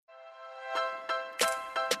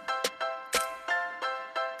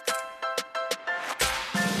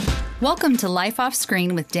Welcome to Life Off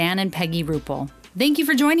Screen with Dan and Peggy Rupel. Thank you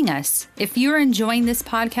for joining us. If you are enjoying this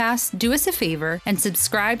podcast, do us a favor and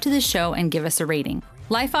subscribe to the show and give us a rating.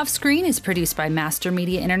 Life Off Screen is produced by Master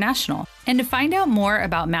Media International. And to find out more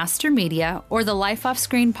about Master Media or the Life Off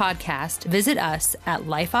Screen podcast, visit us at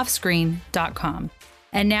lifeoffscreen.com.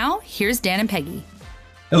 And now, here's Dan and Peggy.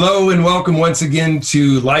 Hello and welcome once again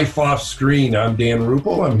to Life Off Screen. I'm Dan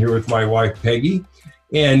Rupel. I'm here with my wife, Peggy.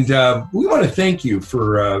 And we want to thank you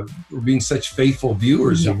for being such faithful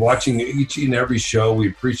viewers and watching each and every show. We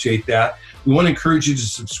appreciate that. We want to encourage you to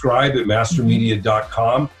subscribe at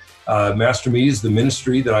mastermedia.com. Master Media is the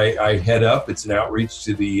ministry that I head up. It's an outreach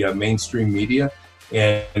to the mainstream media.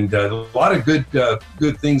 And a lot of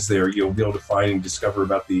good things there you'll be able to find and discover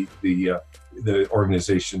about the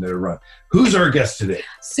organization that I run. Who's our guest today?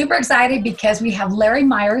 Super excited because we have Larry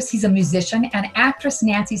Myers. He's a musician, and actress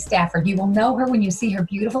Nancy Stafford. You will know her when you see her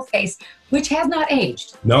beautiful face, which has not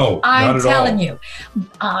aged. No, I'm not at telling all. you.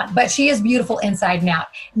 But she is beautiful inside and out.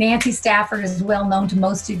 Nancy Stafford is well known to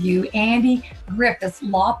most of you. Andy Griffith's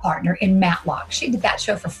law partner in Matlock. She did that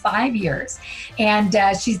show for 5 years. And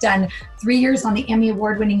she's done 3 years on the Emmy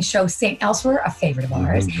Award-winning show St. Elsewhere, a favorite of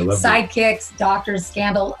ours. Sidekicks, Doctors,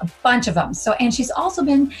 Scandal, a bunch of them. And she's also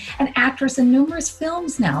been an actress in numerous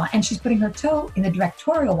films now, and she's putting her toe in the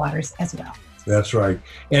directorial waters as well. That's right.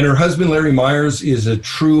 And her husband, Larry Myers, is a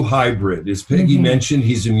true hybrid. As Peggy mentioned,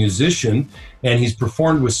 he's a musician, and he's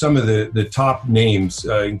performed with some of the top names,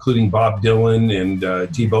 including Bob Dylan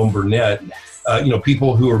and T-Bone Burnett. Yes.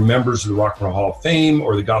 People who are members of the Rock and Roll Hall of Fame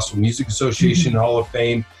or the Gospel Music Association Hall of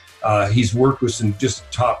Fame. He's worked with some just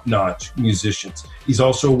top-notch musicians. He's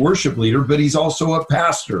also a worship leader, but he's also a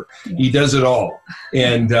pastor. Yes. He does it all.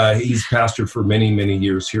 And he's pastored for many, many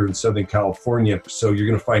years here in Southern California. So you're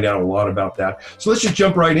going to find out a lot about that. So let's just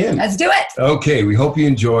jump right in. Let's do it. Okay, we hope you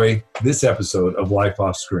enjoy this episode of Life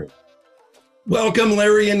Off Screen. Welcome,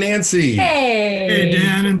 Larry and Nancy. Hey. Hey,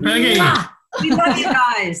 Dan and Peggy. We love you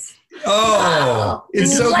guys. Oh,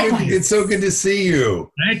 it's so good. It's so good to see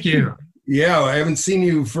you. Thank you. Yeah, I haven't seen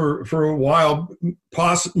you for a while,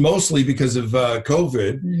 mostly because of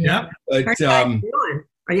COVID. Yep. But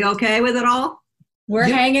Are you okay with it all? We're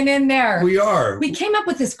hanging in there. We are. We came up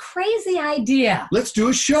with this crazy idea. Let's do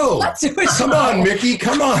a show. Let's do a show. Come on, Mickey.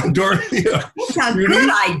 Come on, Dorothea. It's a good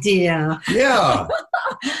idea. Yeah.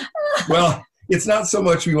 Well, it's not so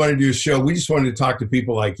much we want to do a show. We just wanted to talk to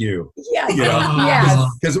people like you. Yeah. Yes.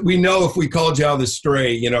 Because we know if we called you out of the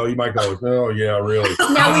stray, you might go, oh, yeah, really.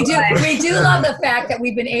 No, we do love the fact that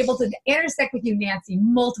we've been able to intersect with you, Nancy,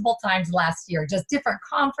 multiple times last year. Just different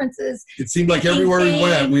conferences. It seemed like everywhere we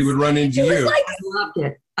went, we would run into you. I loved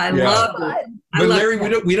it. I loved it. But Larry,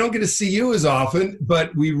 we don't get to see you as often,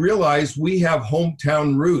 but we realize we have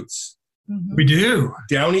hometown roots. We do.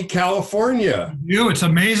 Downey, California. It's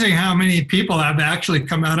amazing how many people have actually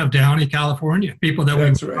come out of Downey, California. People that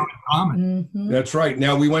we've right. in common. That's right.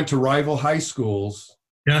 Now, we went to rival high schools.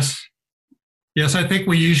 Yes. Yes, I think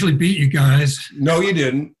we usually beat you guys. No, you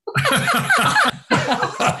didn't.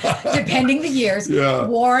 Depending the years. Yeah.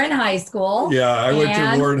 Warren High School. Yeah, I went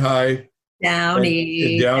to Warren High.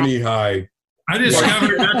 Downey. Downey High. I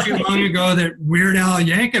discovered not too long ago that Weird Al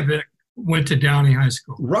Yankovic went to Downey High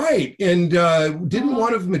School. Right. And didn't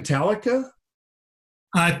one of Metallica?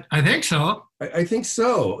 I think so. I think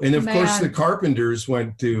so. And of course, the Carpenters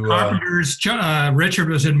went to... Carpenters, Richard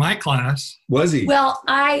was in my class. Was he? Well,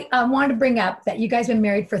 I wanted to bring up that you guys have been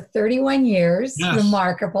married for 31 years. Yes.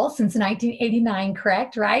 Remarkable. Since 1989,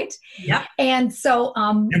 correct? Right? Yep. And so...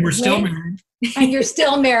 and we're still married. And you're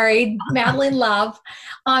still married, madly in love.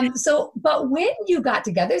 But when you got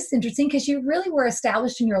together, it's interesting because you really were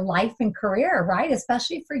established in your life and career, right?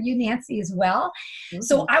 Especially for you, Nancy, as well. Mm-hmm.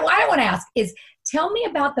 So what I want to ask is, tell me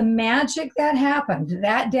about the magic that happened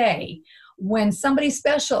that day when somebody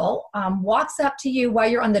special walks up to you while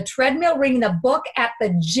you're on the treadmill reading the book at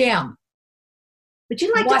the gym. Would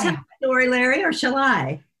you like to tell the story, Larry, or shall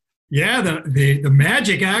I? Yeah, the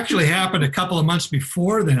magic actually happened a couple of months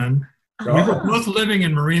before then. We were both living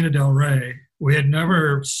in Marina del Rey. We had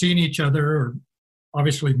never seen each other or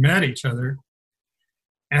obviously met each other.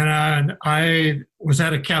 And I was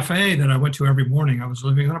at a cafe that I went to every morning. I was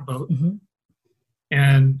living on a boat. Mm-hmm.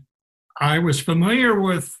 And I was familiar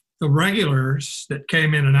with the regulars that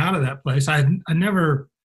came in and out of that place. I never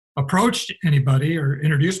approached anybody or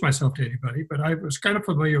introduced myself to anybody, but I was kind of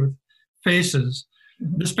familiar with faces.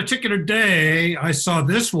 Mm-hmm. This particular day, I saw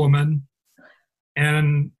this woman,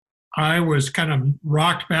 and I was kind of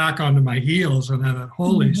rocked back onto my heels, and I thought,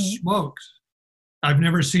 holy smokes, I've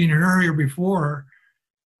never seen her here before.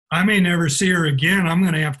 I may never see her again. I'm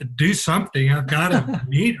going to have to do something. I've got to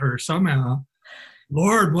meet her somehow.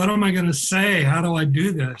 Lord, what am I going to say? How do I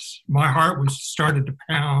do this? My heart was started to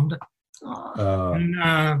pound.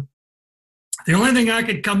 And the only thing I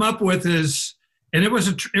could come up with is, and it was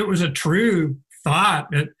a true thought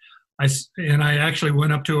that I actually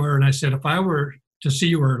went up to her and I said, if I were to see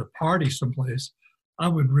you at a party someplace, I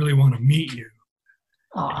would really want to meet you.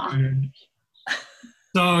 And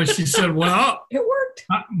so she said, well, it worked.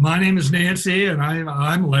 My name is Nancy and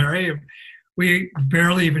I'm Larry. We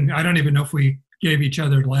barely even, I don't even know if we gave each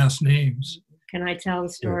other last names. Can I tell the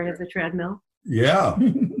story of the treadmill? Yeah.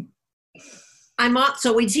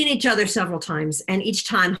 So we'd seen each other several times, and each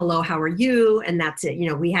time, hello, how are you? And that's it.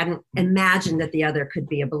 We hadn't imagined that the other could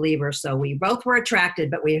be a believer. So we both were attracted,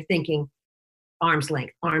 but we were thinking arm's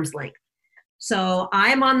length. So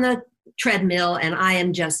I'm on the treadmill and I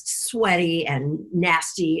am just sweaty and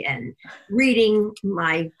nasty and reading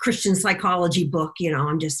my Christian psychology book.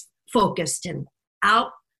 I'm just focused, and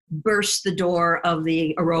out burst the door of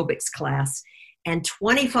the aerobics class, and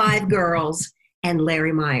 25 girls and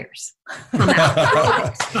Larry Myers come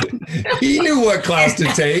out. He knew what class to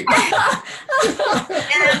take.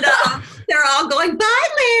 And they're all going, bye,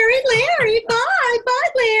 Larry, bye,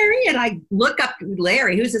 Larry. And I look up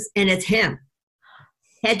Larry, who's this? And it's him.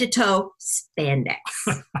 Head to toe, spandex.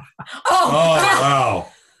 Oh,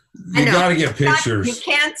 wow. You got to get pictures. You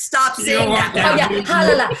can't stop saying that. Oh, yeah.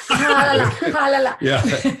 Ha-la-la. Yeah.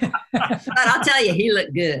 But I'll tell you, he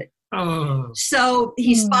looked good. Oh. So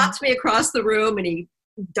he spots me across the room and he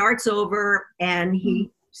darts over and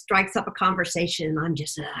he strikes up a conversation. I'm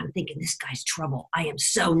thinking, this guy's trouble. I am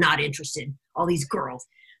so not interested. All these girls.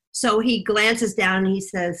 So he glances down and he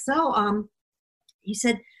says, he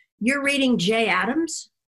said, you're reading Jay Adams?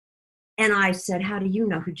 And I said, how do you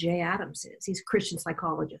know who Jay Adams is? He's a Christian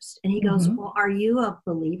psychologist. And he goes, well, are you a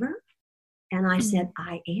believer? And I said,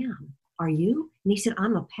 I am. Are you? And he said,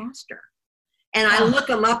 I'm a pastor. And I look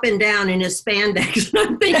him up and down in his spandex, and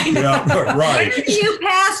I'm thinking, right. You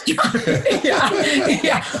pastor.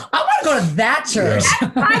 yeah. I want to go to that church.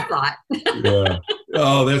 That's what I thought. Yeah.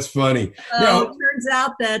 Oh, that's funny. It turns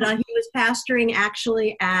out that he was pastoring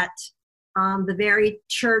actually at the very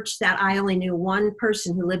church that I only knew one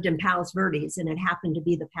person who lived in Palos Verdes, and it happened to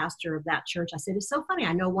be the pastor of that church. I said, it's so funny.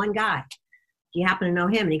 I know one guy. Do you happen to know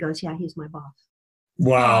him? And he goes, yeah, he's my boss.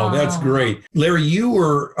 Wow, that's great. Larry, you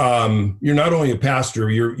were, you're not only a pastor,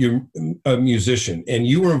 you're a musician, and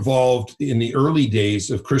you were involved in the early days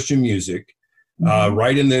of Christian music,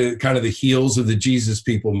 right in the kind of the heels of the Jesus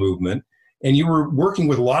People movement. And you were working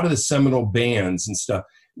with a lot of the seminal bands and stuff.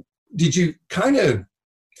 Did you kind of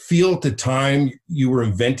feel at the time you were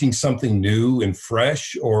inventing something new and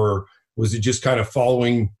fresh, or was it just kind of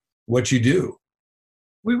following what you do?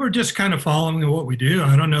 We were just kind of following what we do.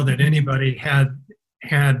 I don't know that anybody had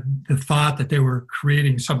the thought that they were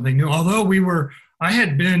creating something new. Although I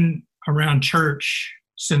had been around church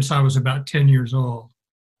since I was about 10 years old.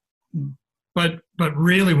 But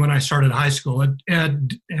really when I started high school, at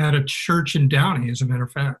a church in Downey, as a matter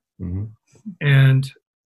of fact. And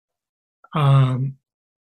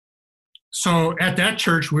so at that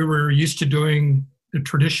church, we were used to doing the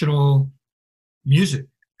traditional music,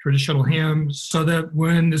 traditional hymns, so that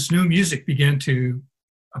when this new music began to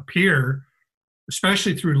appear,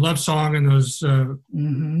 especially through Love Song and those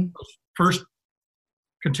first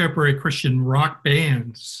contemporary Christian rock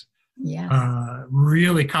bands,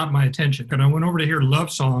 really caught my attention. And I went over to hear Love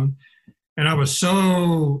Song, and I was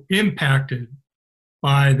so impacted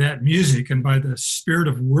by that music and by the spirit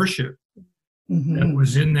of worship that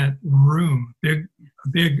was in that room,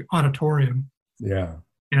 big auditorium. Yeah.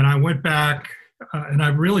 And I went back, and I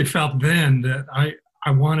really felt then that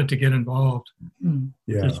I wanted to get involved with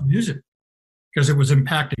this music, because it was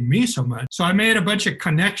impacting me so much. So I made a bunch of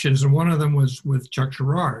connections, and one of them was with Chuck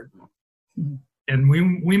Girard. And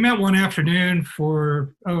we met one afternoon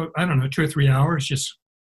for, 2 or 3 hours, just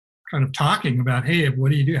kind of talking about, hey,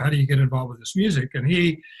 what do you do? How do you get involved with this music? And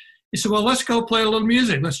he said, well, let's go play a little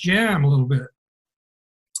music. Let's jam a little bit.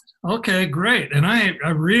 Okay, great. And I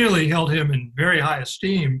really held him in very high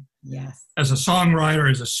esteem as a songwriter,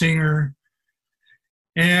 as a singer.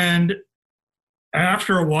 And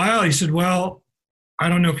after a while, he said, well, I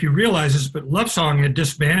don't know if you realize this, but Love Song had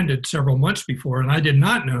disbanded several months before, and I did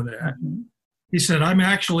not know that. He said, I'm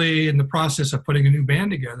actually in the process of putting a new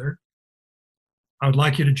band together. I would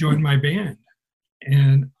like you to join my band.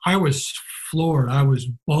 And I was floored. I was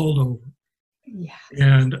bowled over.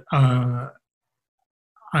 And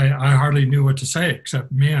I hardly knew what to say, except,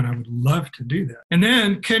 man, I would love to do that. And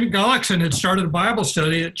then Ken Gullickson had started a Bible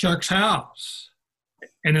study at Chuck's house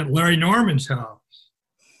and at Larry Norman's house.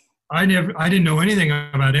 I didn't know anything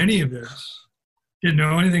about any of this. didn't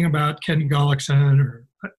know anything about Ken Gullickson.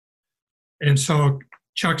 And so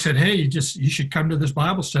Chuck said, hey, you should come to this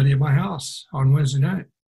Bible study at my house on Wednesday night.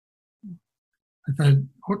 I thought,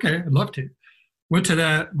 okay, I'd love to. Went to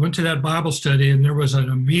that Bible study, and there was an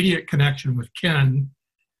immediate connection with Ken.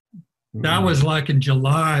 That was like in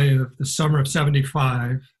July of the summer of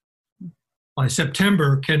 75. By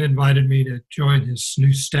September, Ken invited me to join his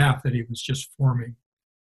new staff that he was just forming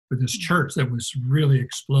for this church that was really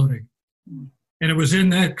exploding. And it was in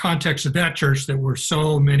that context of that church that were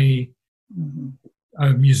so many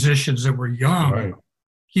musicians that were young. Right.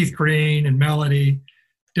 Keith Green and Melody,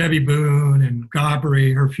 Debbie Boone and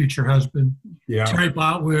Gabri, her future husband, Terry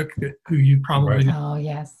Botwick, who you probably know. Oh,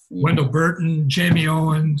 yes. Wendell Burton, Jamie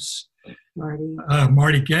Owens,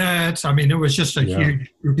 Marty Getz. I mean, it was just a huge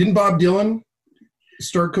group. Didn't Bob Dylan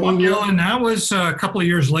start going? Bob Dylan, that was a couple of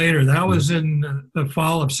years later. That was in the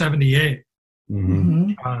fall of 78.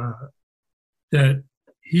 That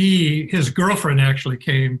his girlfriend actually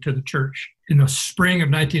came to the church. In the spring of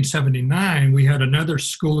 1979, we had another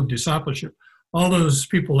school of discipleship. All those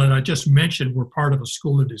people that I just mentioned were part of a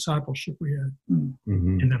school of discipleship we had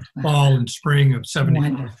in the fall and spring of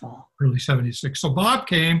 75, early 76. So Bob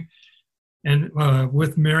came and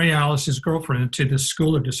with Mary Alice, his girlfriend, to this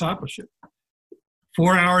school of discipleship.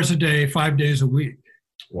 4 hours a day, 5 days a week.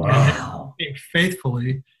 Wow. And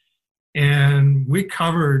faithfully. And we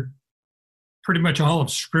covered pretty much all of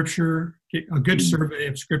Scripture, a good survey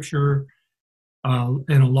of Scripture,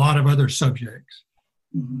 and a lot of other subjects.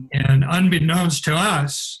 And unbeknownst to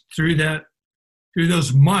us, through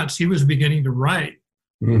those months, he was beginning to write.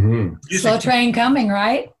 Slow Train Coming,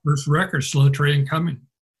 right? First record, Slow Train Coming,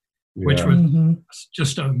 which was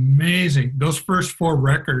just amazing. Those first 4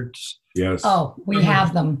 records. Yes. Oh, we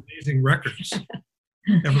have them. Amazing records.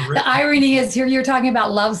 The irony is here you're talking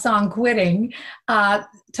about Love Song quitting.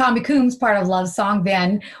 Tommy Coombs, part of Love Song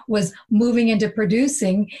then, was moving into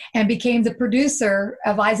producing and became the producer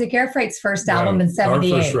of Isaac Airfreight's first album in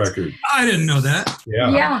 78. Our first record. I didn't know that.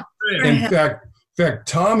 Yeah. In fact,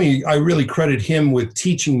 Tommy, I really credit him with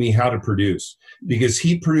teaching me how to produce, because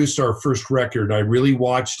he produced our first record. I really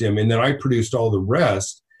watched him, and then I produced all the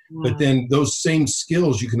rest. But then those same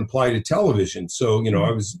skills you can apply to television. So,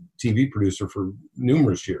 I was a TV producer for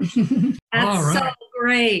numerous years. That's so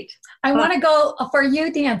great. I want to go for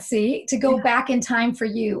you, Nancy, to go back in time for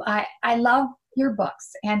you. I love your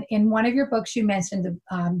books. And in one of your books, you mentioned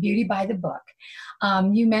the Beauty by the Book.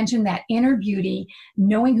 You mentioned that inner beauty,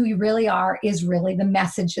 knowing who you really are, is really the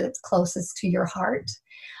message that's closest to your heart.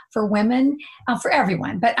 For women, for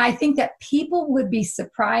everyone. But I think that people would be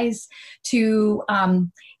surprised to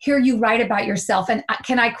hear you write about yourself. And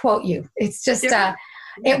can I quote you? It's just,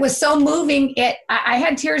 it was so moving. I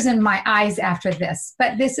had tears in my eyes after this,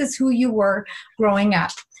 but this is who you were growing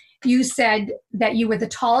up. You said that you were the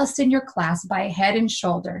tallest in your class by a head and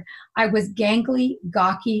shoulder. I was gangly,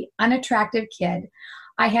 gawky, unattractive kid.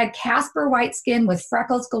 I had Casper white skin with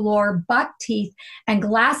freckles galore, buck teeth, and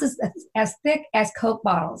glasses as thick as Coke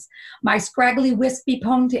bottles. My scraggly, wispy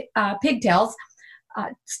pigtails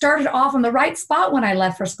started off on the right spot when I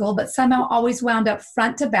left for school, but somehow always wound up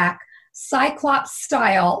front to back, Cyclops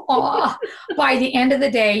style. By the end of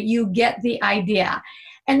the day, you get the idea.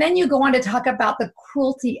 And then you go on to talk about the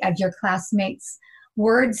cruelty of your classmates'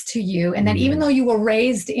 words to you. And then even though you were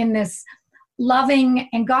raised in this loving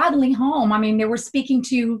and godly home, I mean, they were speaking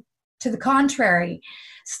to the contrary.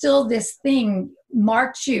 Still, this thing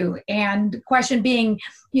marked you. And the question being,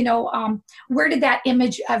 where did that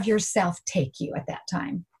image of yourself take you at that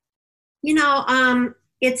time?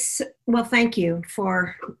 Thank you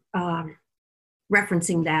for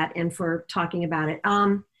referencing that and for talking about it.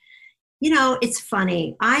 It's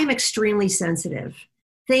funny. I'm extremely sensitive.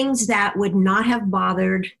 Things that would not have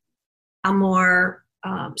bothered a more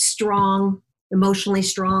emotionally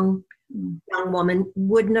strong young woman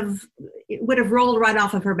would have rolled right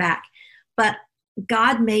off of her back. But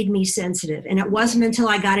God made me sensitive. And it wasn't until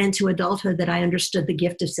I got into adulthood that I understood the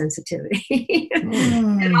gift of sensitivity.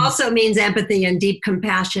 It also means empathy and deep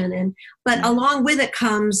compassion. But along with it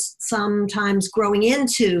comes sometimes growing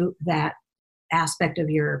into that aspect of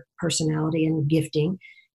your personality and gifting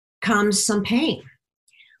comes some pain.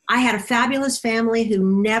 I had a fabulous family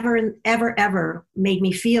who never, ever, ever made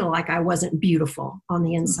me feel like I wasn't beautiful on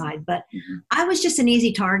the inside, but I was just an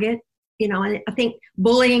easy target. And I think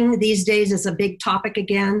bullying these days is a big topic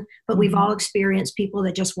again, but we've all experienced people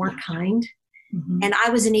that just weren't kind. And I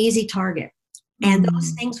was an easy target. And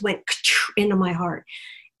those things went into my heart.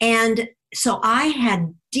 And so I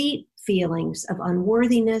had deep feelings of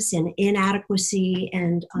unworthiness and inadequacy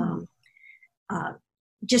and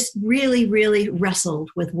just really, really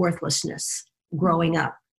wrestled with worthlessness growing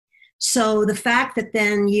up. So the fact that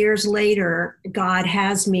then years later, God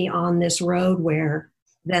has me on this road where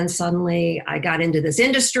then suddenly I got into this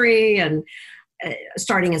industry and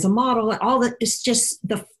starting as a model, and all that is just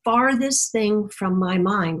the farthest thing from my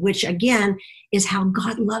mind, which again is how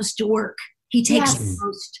God loves to work. He takes the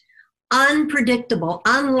most unpredictable,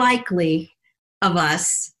 unlikely of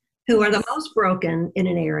us who are the most broken in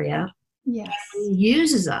an area. Yes. And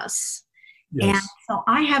uses us. Yes. And so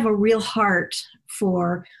I have a real heart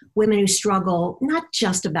for women who struggle, not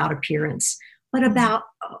just about appearance, but about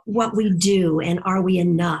what we do, and are we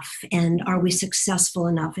enough, and are we successful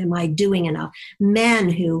enough? Am I doing enough? Men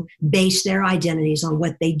who base their identities on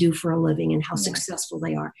what they do for a living and how successful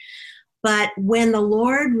they are. But when the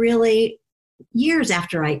Lord really, years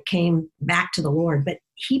after I came back to the Lord, but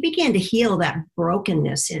he began to heal that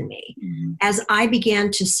brokenness in me as I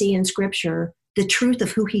began to see in Scripture the truth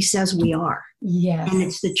of who he says we are. Yes. And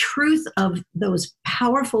it's the truth of those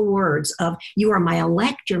powerful words of, you are my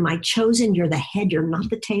elect, you're my chosen, you're the head, you're not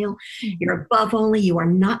the tail, you're above only, you are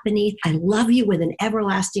not beneath, I love you with an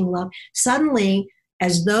everlasting love. Suddenly,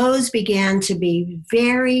 as those began to be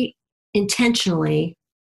very intentionally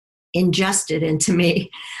ingested into me,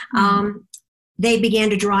 they began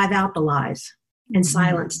to drive out the lies and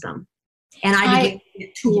silence them. And I began to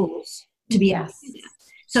get tools to be able to do that.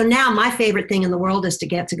 So now my favorite thing in the world is to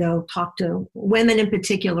get to go talk to women in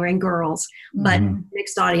particular and girls, but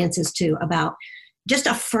mixed audiences too, about just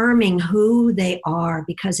affirming who they are.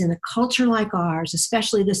 Because in a culture like ours,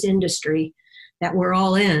 especially this industry that we're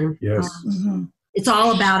all in, it's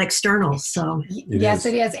all about externals. So yes,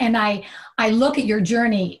 it is. And I look at your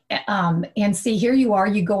journey and see, here you are,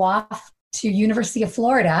 you go off to University of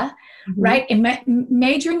Florida, right? And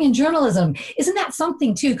majoring in journalism. Isn't that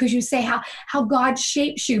something too? Because you say how God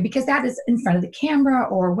shapes you, because that is in front of the camera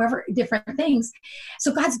or wherever, different things.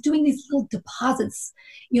 So God's doing these little deposits,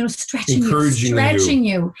 stretching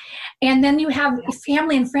you. And then you have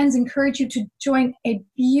family and friends encourage you to join a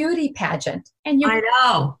beauty pageant. And I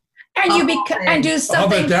know. And you and do something. I'll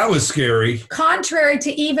bet that was scary. Contrary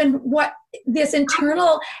to even what this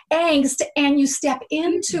internal angst, and you step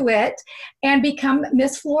into it and become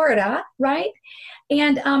Miss Florida, right?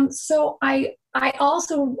 And so I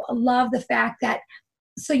also love the fact that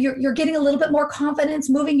so you're getting a little bit more confidence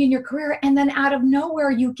moving in your career, and then out of nowhere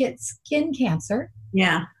you get skin cancer.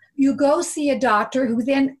 Yeah. You go see a doctor who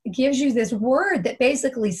then gives you this word that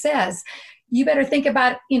basically says, you better think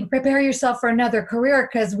about, prepare yourself for another career,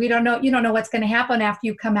 because you don't know what's going to happen after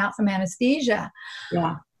you come out from anesthesia.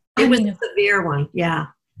 Yeah. It was a severe one. Yeah.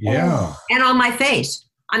 Yeah. And on my face.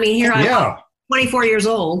 I mean, here I am, 24 years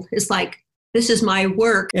old. It's like, this is my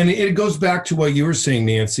work. And it goes back to what you were saying,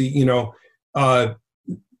 Nancy,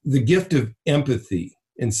 the gift of empathy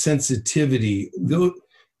and sensitivity.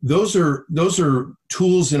 Those are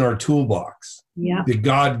tools in our toolbox that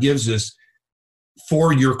God gives us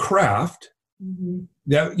for your craft.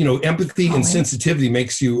 That empathy and sensitivity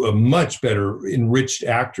makes you a much better enriched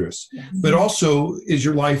actress, but also is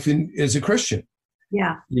your life as a Christian.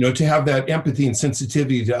 Yeah. To have that empathy and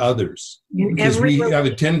sensitivity to others, because we have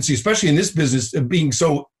a tendency, especially in this business, of being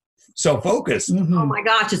so self-focused. Oh my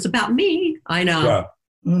gosh, it's about me. I know. Yeah.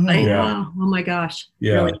 I know. Oh my gosh.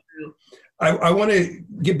 Yeah. Really true. I want to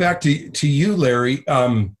get back to you, Larry.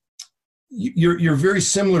 You're very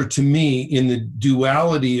similar to me in the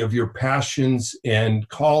duality of your passions and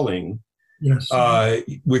calling. Yes.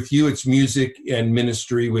 With you, it's music and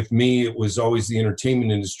ministry. With me, it was always the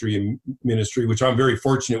entertainment industry and ministry, which I'm very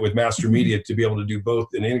fortunate with Master Media to be able to do both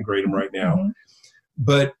and integrate them right now.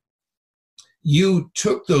 But you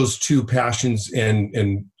took those two passions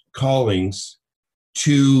and callings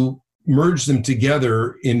to merge them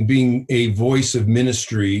together in being a voice of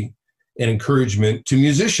ministry and encouragement to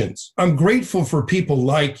musicians. I'm grateful for people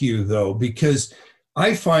like you, though, because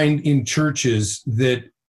I find in churches that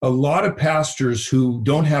a lot of pastors who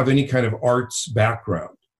don't have any kind of arts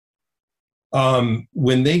background,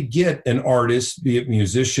 when they get an artist, be it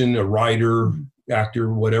musician, a writer,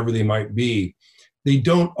 actor, whatever they might be, they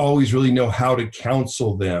don't always really know how to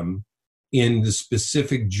counsel them in the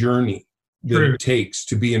specific journey that it takes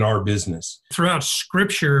to be in our business. Throughout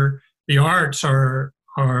Scripture, the arts are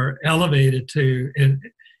elevated to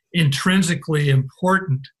intrinsically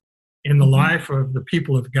important in the life of the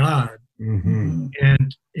people of God.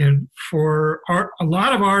 And for a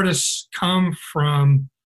lot of artists come from,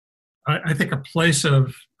 I think, a place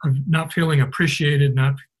of not feeling appreciated.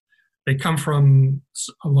 A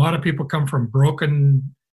lot of people come from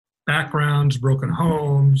broken backgrounds, broken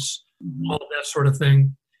homes, all that sort of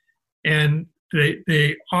thing. And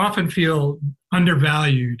they often feel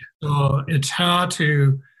undervalued. So it's how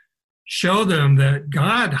to show them that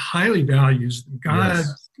God highly values them. God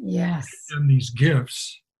Yes. gave them these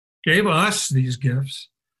gifts, gave us these gifts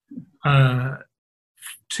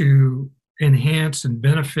to enhance and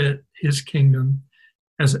benefit his kingdom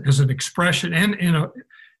as an expression and in a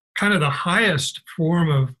kind of the highest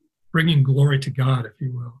form of bringing glory to God, if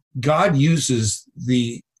you will. God uses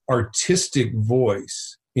the artistic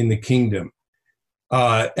voice in the kingdom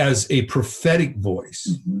as a prophetic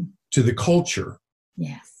voice to the culture.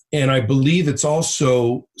 Yes. And I believe it's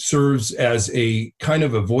also serves as a kind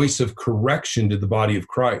of a voice of correction to the body of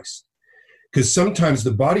Christ. Because sometimes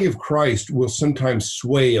the body of Christ will sometimes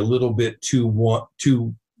sway a little bit to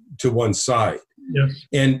one side. Yes.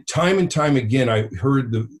 And time again,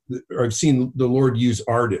 I've seen the Lord use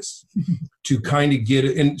artists to kind of get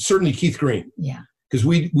it, and certainly Keith Green. Yeah. Because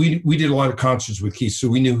we did a lot of concerts with Keith, so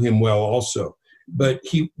we knew him well also. But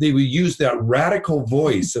they would use that radical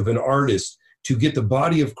voice of an artist to get the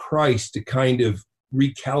body of Christ to kind of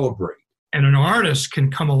recalibrate. And an artist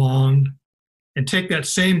can come along and take that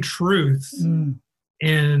same truth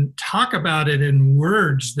and talk about it in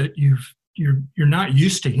words that you're not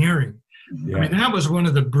used to hearing. Yeah. I mean, that was one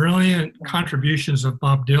of the brilliant contributions of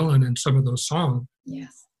Bob Dylan in some of those songs.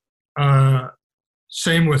 Yes.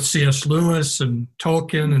 Same with C.S. Lewis and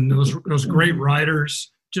Tolkien and those great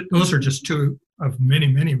writers. Those are just two of many,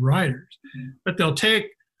 many writers. But they'll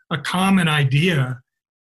take a common idea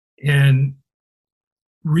and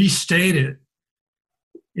restate it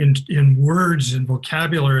in words and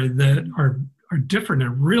vocabulary that are different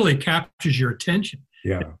and really captures your attention.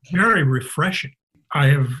 Yeah. It's very refreshing. I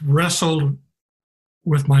have wrestled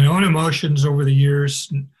with my own emotions over the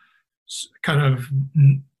years, kind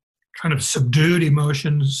of subdued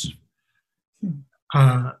emotions,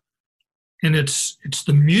 and it's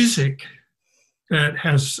the music that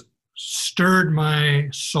has stirred my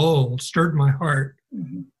soul, stirred my heart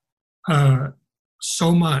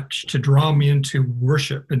so much to draw me into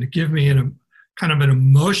worship and to give me a kind of an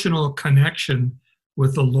emotional connection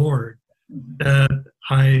with the Lord that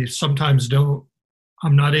I sometimes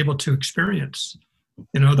I'm not able to experience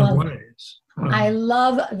in other ways. I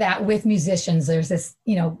love that with musicians, there's this,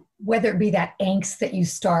 whether it be that angst that you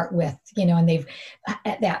start with, and they've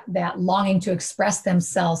that longing to express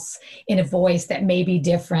themselves in a voice that may be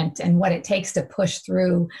different, and what it takes to push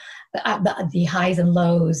through the highs and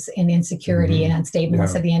lows and insecurity and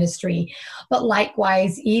unstableness of the industry. But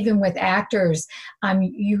likewise, even with actors,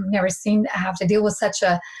 you've never seen have to deal with such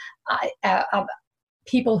a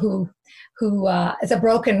people who it's a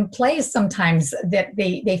broken place sometimes that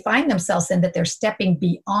they find themselves in, that they're stepping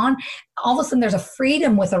beyond. All of a sudden there's a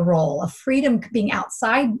freedom with a role, a freedom being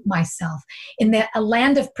outside myself in a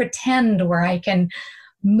land of pretend where I can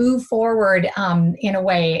move forward in a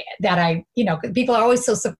way that people are always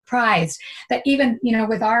so surprised that even,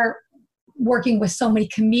 with our working with so many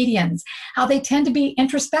comedians, how they tend to be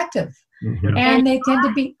introspective and they tend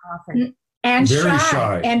to be often. And very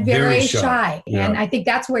shy, and very shy. Yeah. And I think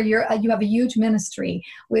that's where you have a huge ministry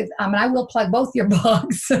with, and I will plug both your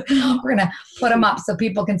books. We're going to put them up so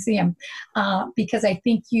people can see them, because I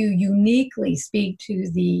think you uniquely speak to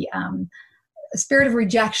the spirit of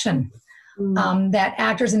rejection that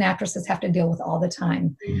actors and actresses have to deal with all the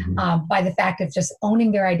time by the fact of just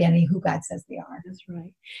owning their identity, who God says they are. That's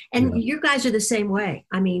right. And you guys are the same way.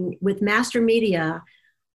 I mean, with Master Media,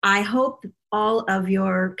 I hope all of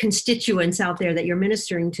your constituents out there that you're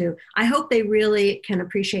ministering to, I hope they really can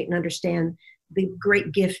appreciate and understand the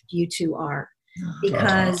great gift you two are.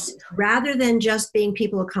 Because rather than just being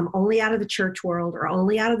people who come only out of the church world or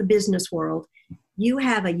only out of the business world, you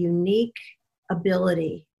have a unique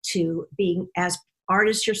ability to be, as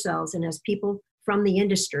artists yourselves and as people from the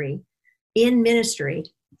industry, in ministry,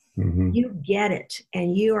 you get it,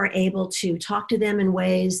 and you are able to talk to them in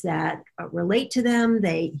ways that relate to them.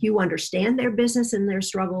 You understand their business and their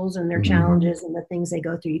struggles and their challenges and the things they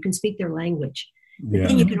go through. You can speak their language. But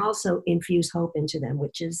then you can also infuse hope into them,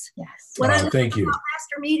 which is what I love thank you. about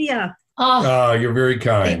Master Media. Oh, you're very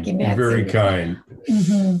kind. Thank you, Nancy. You're very kind.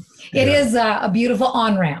 It is a beautiful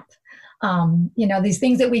on-ramp. These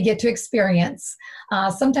things that we get to experience.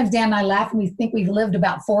 Sometimes Dan and I laugh and we think we've lived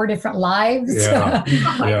about 4 different lives. Yeah.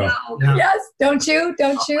 Yes, don't you?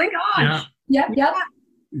 Oh my gosh. Yep.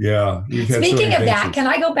 Yeah. Speaking of that, can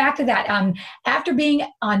I go back to that? After being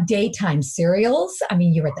on daytime serials, I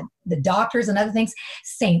mean, you were the doctors and other things,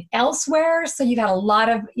 staying elsewhere. So you've had a lot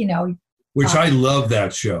of, which I love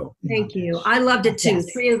that show. Thank you. I loved it too.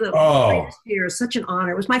 Yes. 3 of the greatest years. Such an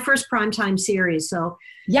honor. It was my first primetime series. So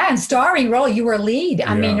yeah, and starring role, you were lead.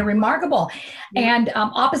 I mean, remarkable. And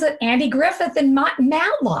opposite Andy Griffith in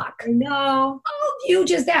Matlock. I know. How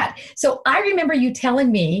huge is that? So I remember you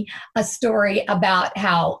telling me a story about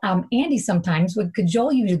how Andy sometimes would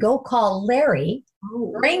cajole you to go call Larry,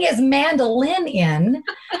 bring his mandolin in,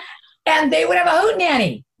 and they would have a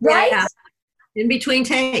hootenanny, right? Yeah. In between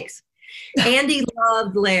takes. Andy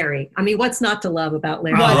loved Larry. I mean, what's not to love about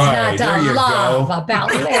Larry? What's Right, not there you to love go.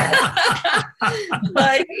 about Larry?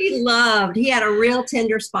 But he had a real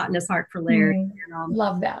tender spot in his heart for Larry. And,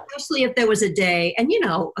 Love that. especially if there was a day, and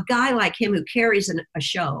a guy like him who carries a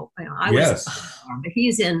show. But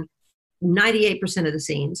he's in 98% of the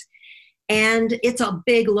scenes, and it's a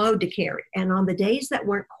big load to carry. And on the days that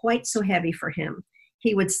weren't quite so heavy for him,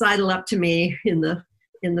 he would sidle up to me in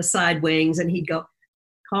the side wings, and he'd go,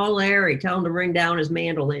 "Call Larry, tell him to bring down his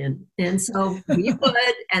mandolin." And so we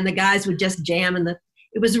would, and the guys would just jam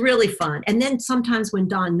it was really fun. And then sometimes when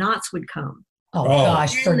Don Knotts would come,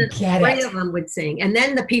 Gosh, and the forget 3 it. of them would sing. And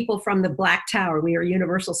then the people from the Black Tower, we were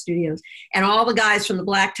Universal Studios, and all the guys from the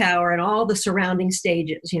Black Tower and all the surrounding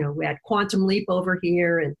stages, we had Quantum Leap over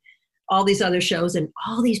here and all these other shows, and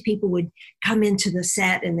all these people would come into the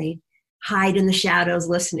set and they'd hide in the shadows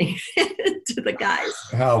listening to the guys.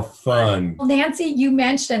 How fun. Well, Nancy, you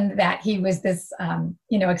mentioned that he was this,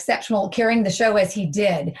 exceptional carrying the show as he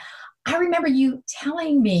did. I remember you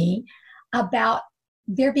telling me about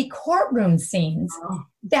there be courtroom scenes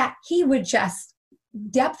that he would just,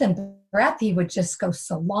 depth and breadth, he would just go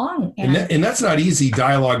so long. And that's not easy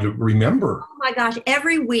dialogue to remember. Oh my gosh,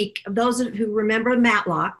 every week, those who remember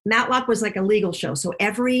Matlock was like a legal show. So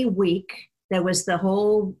every week there was the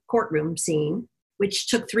whole courtroom scene, which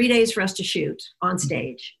took 3 days for us to shoot on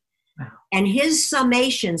stage. Wow. And his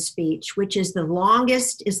summation speech, which is the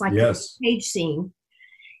longest, is like a stage scene.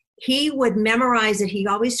 He would memorize it. He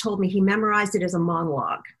always told me he memorized it as a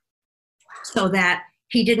monologue so that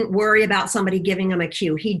he didn't worry about somebody giving him a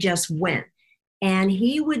cue. He just went. And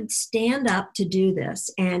he would stand up to do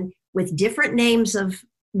this, and with different names of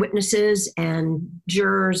witnesses and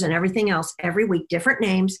jurors and everything else, every week, different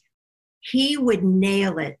names, he would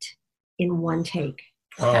nail it in one take.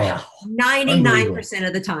 99%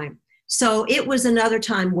 of the time. So it was another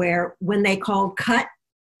time where when they called cut,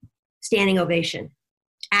 standing ovation.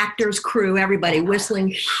 Actors, crew, everybody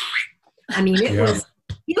whistling. I mean, he was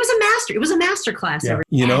a master. It was a master class.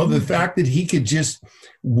 Yeah. The fact that he could just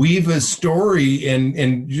weave a story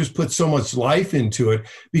and just put so much life into it,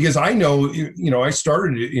 because I know, I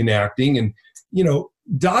started in acting, and,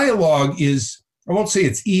 dialogue is, I won't say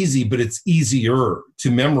it's easy, but it's easier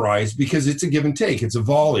to memorize because it's a give and take. It's a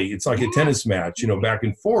volley. It's like a tennis match, back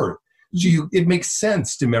and forth. So it makes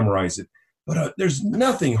sense to memorize it. But there's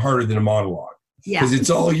nothing harder than a monologue. Because it's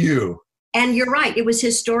all you. And you're right. It was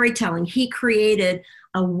his storytelling. He created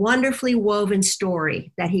a wonderfully woven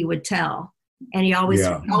story that he would tell. And he always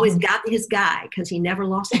got his guy because he never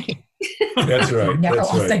lost a case. That's right. Never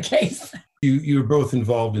lost a case. You're both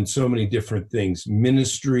involved in so many different things: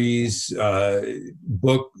 ministries,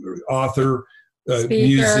 book author,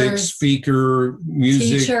 music, speaker,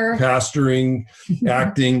 teacher, pastoring,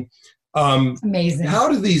 acting. Amazing. How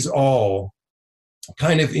do these all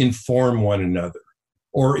kind of inform one another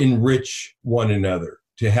or enrich one another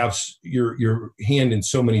to have your hand in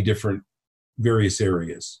so many different various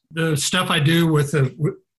areas? The stuff I do with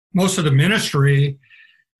most of the ministry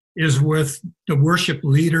is with the worship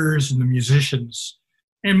leaders and the musicians,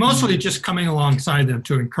 and mostly just coming alongside them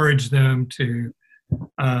to encourage them, to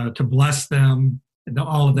bless them, and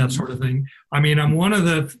all of that sort of thing. I mean,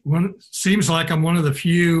 seems like I'm one of the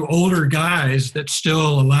few older guys that's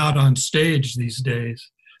still allowed on stage these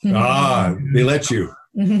days. They let you.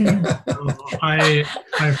 I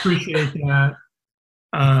appreciate that.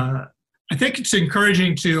 I think it's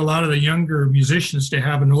encouraging to a lot of the younger musicians to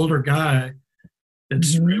have an older guy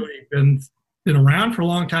that's really been around for a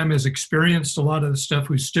long time, has experienced a lot of the stuff,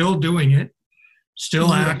 who's still doing it,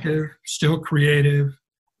 still active, still creative,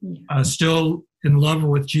 still in love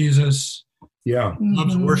with Jesus,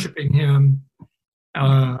 loves worshiping him.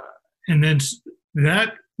 And then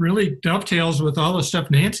that really dovetails with all the stuff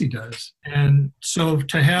Nancy does. And so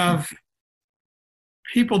to have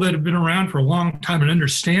people that have been around for a long time and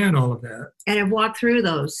understand all of that, and have walked through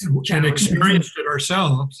those and experienced it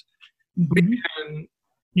ourselves,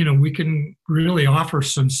 we can really offer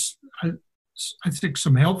some, I think,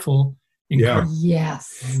 some helpful.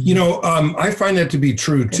 Yes. I find that to be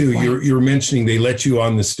true too. You're mentioning they let you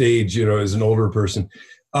on the stage, as an older person.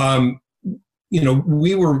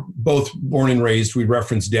 we were both born and raised, we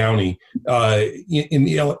referenced Downey,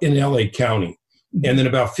 in LA County. And then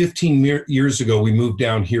about 15 years ago, we moved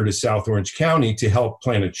down here to South Orange County to help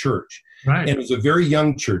plant a church. Right. And it was a very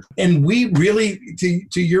young church. And we really,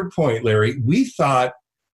 to your point, Larry, we thought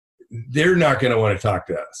they're not going to want to talk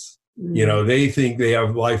to us. They think they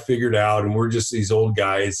have life figured out and we're just these old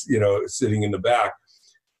guys, sitting in the back.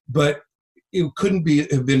 But it couldn't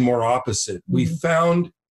have been more opposite. We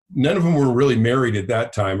found none of them were really married at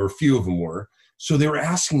that time, or few of them were. So they were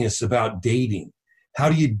asking us about dating. How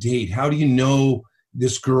do you date? How do you know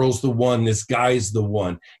this girl's the one, this guy's the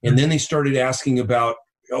one? And then they started asking about,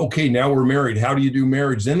 okay, now we're married. How do you do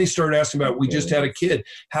marriage? Then they started asking about, we just had a kid.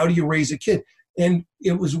 How do you raise a kid? And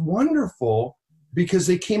it was wonderful because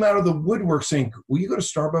they came out of the woodwork saying, will you go to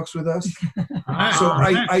Starbucks with us? So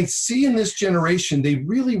I see in this generation, they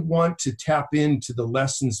really want to tap into the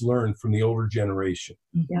lessons learned from the older generation.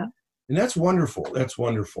 Yeah. And that's wonderful. That's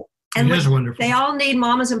wonderful. And it is wonderful. They all need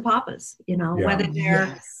mamas and papas, whether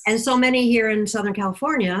they're, and so many here in Southern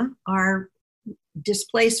California are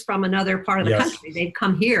displaced from another part of the country. They've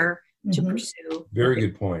come here to pursue. Very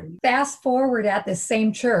good point. Fast forward at the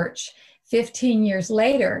same church 15 years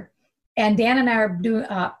later, and Dan and I are doing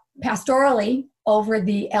pastorally over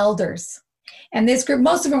the elders. And this group,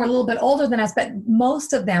 most of them were a little bit older than us, but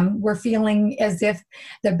most of them were feeling as if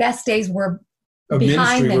the best days were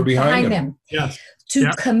behind them. Yes. To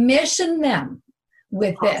commission them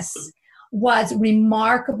with this was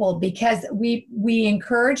remarkable because we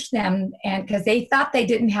encouraged them, and because they thought they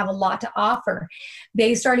didn't have a lot to offer,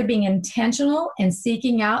 they started being intentional and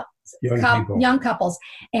seeking out young couples,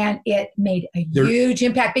 and it made a huge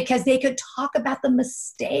impact because they could talk about the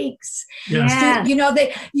mistakes. Yeah. So,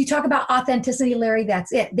 you talk about authenticity, Larry.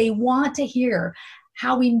 That's it. They want to hear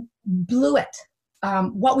how we blew it.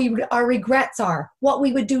 What our regrets are, what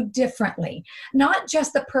we would do differently, not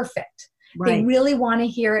just the perfect. Right. They really want to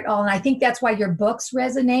hear it all. And I think that's why your books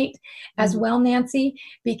resonate as well, Nancy,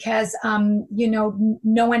 because, no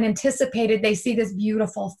one anticipated they see this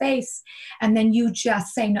beautiful face. And then you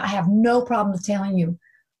just say, no, I have no problem with telling you,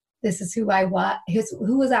 this is who I was, and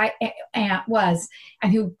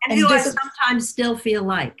who I sometimes still feel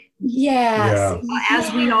like. Yes.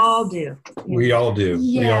 As we all do. We all do.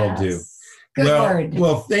 Yes. We all do. Good word.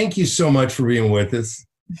 Well, thank you so much for being with us.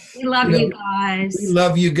 We love you guys. We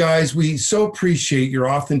love you guys. We so appreciate your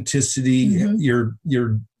authenticity, your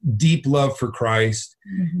deep love for Christ,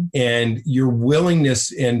 and your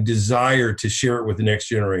willingness and desire to share it with the next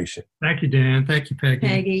generation. Thank you, Dan. Thank you,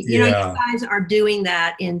 Peggy. You guys are doing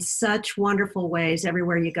that in such wonderful ways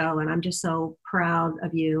everywhere you go, and I'm just so proud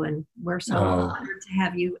of you, and we're so honored to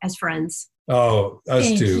have you as friends. Oh, us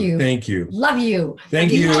Thank too. You. Thank you. Love you.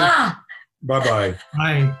 Thank you. Bye-bye.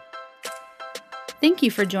 Bye. Thank you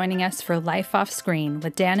for joining us for Life Off Screen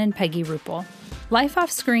with Dan and Peggy Ruppel. Life Off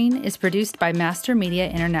Screen is produced by Master Media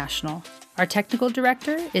International. Our technical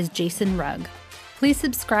director is Jason Rugg. Please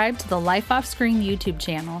subscribe to the Life Off Screen YouTube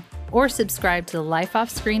channel or subscribe to the Life Off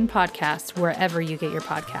Screen podcast wherever you get your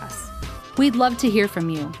podcasts. We'd love to hear from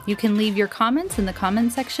you. You can leave your comments in the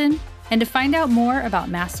comment section, and to find out more about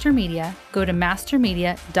Master Media, go to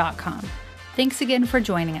mastermedia.com. Thanks again for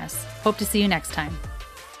joining us. Hope to see you next time.